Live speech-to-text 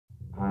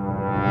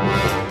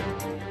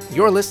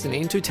You're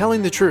listening to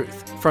Telling the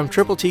Truth from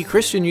Triple T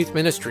Christian Youth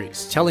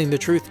Ministries, telling the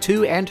truth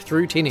to and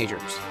through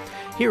teenagers.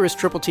 Here is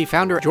Triple T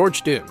founder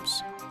George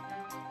Dooms.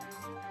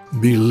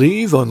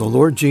 Believe on the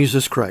Lord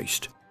Jesus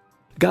Christ.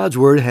 God's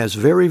Word has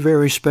very,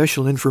 very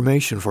special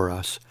information for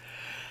us,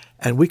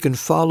 and we can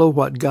follow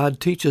what God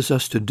teaches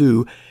us to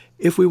do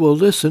if we will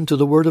listen to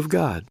the Word of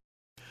God.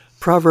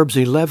 Proverbs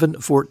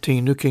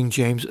 11:14, New King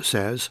James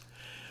says,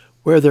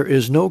 "Where there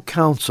is no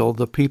counsel,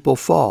 the people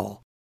fall.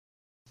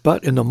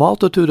 But in the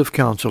multitude of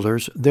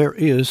counselors, there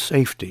is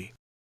safety."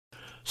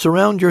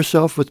 Surround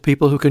yourself with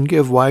people who can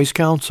give wise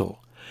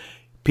counsel.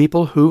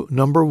 People who,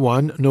 number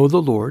one, know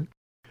the Lord,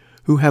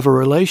 who have a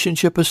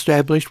relationship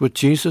established with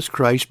Jesus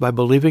Christ by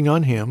believing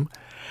on Him,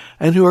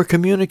 and who are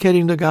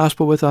communicating the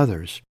gospel with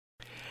others.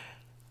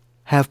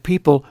 Have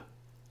people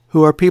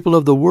who are people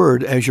of the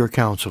Word as your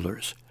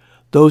counselors,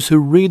 those who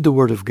read the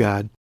Word of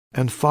God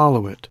and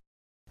follow it,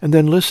 and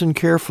then listen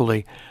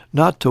carefully,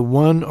 not to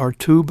one or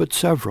two, but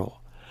several.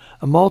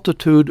 A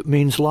multitude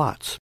means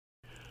lots.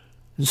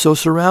 And so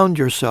surround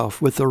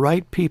yourself with the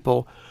right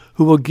people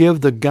who will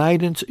give the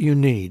guidance you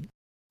need.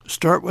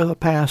 Start with a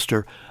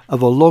pastor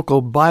of a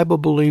local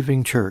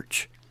Bible-believing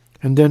church,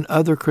 and then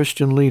other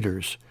Christian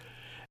leaders,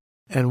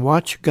 and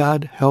watch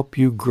God help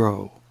you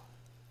grow.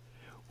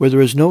 Where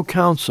there is no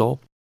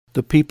counsel,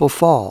 the people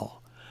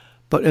fall,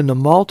 but in the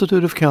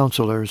multitude of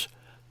counselors,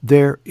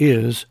 there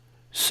is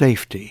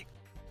safety.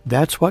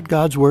 That's what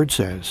God's Word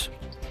says.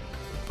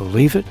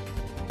 Believe it,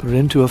 put it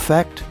into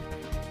effect,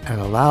 and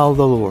allow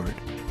the Lord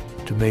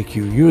to make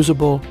you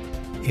usable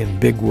in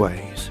big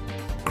ways.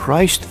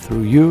 Christ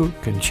through you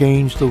can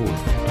change the world.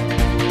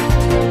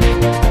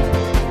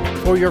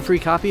 For your free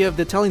copy of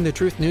the Telling the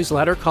Truth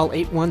newsletter, call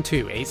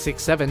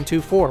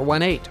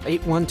 812-867-2418,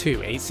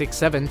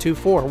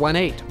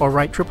 812-867-2418, or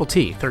write Triple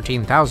T,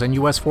 13,000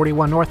 U.S.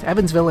 41 North,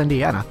 Evansville,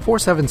 Indiana,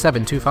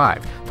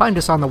 47725. Find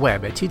us on the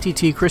web at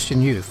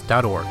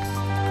tttchristianyouth.org.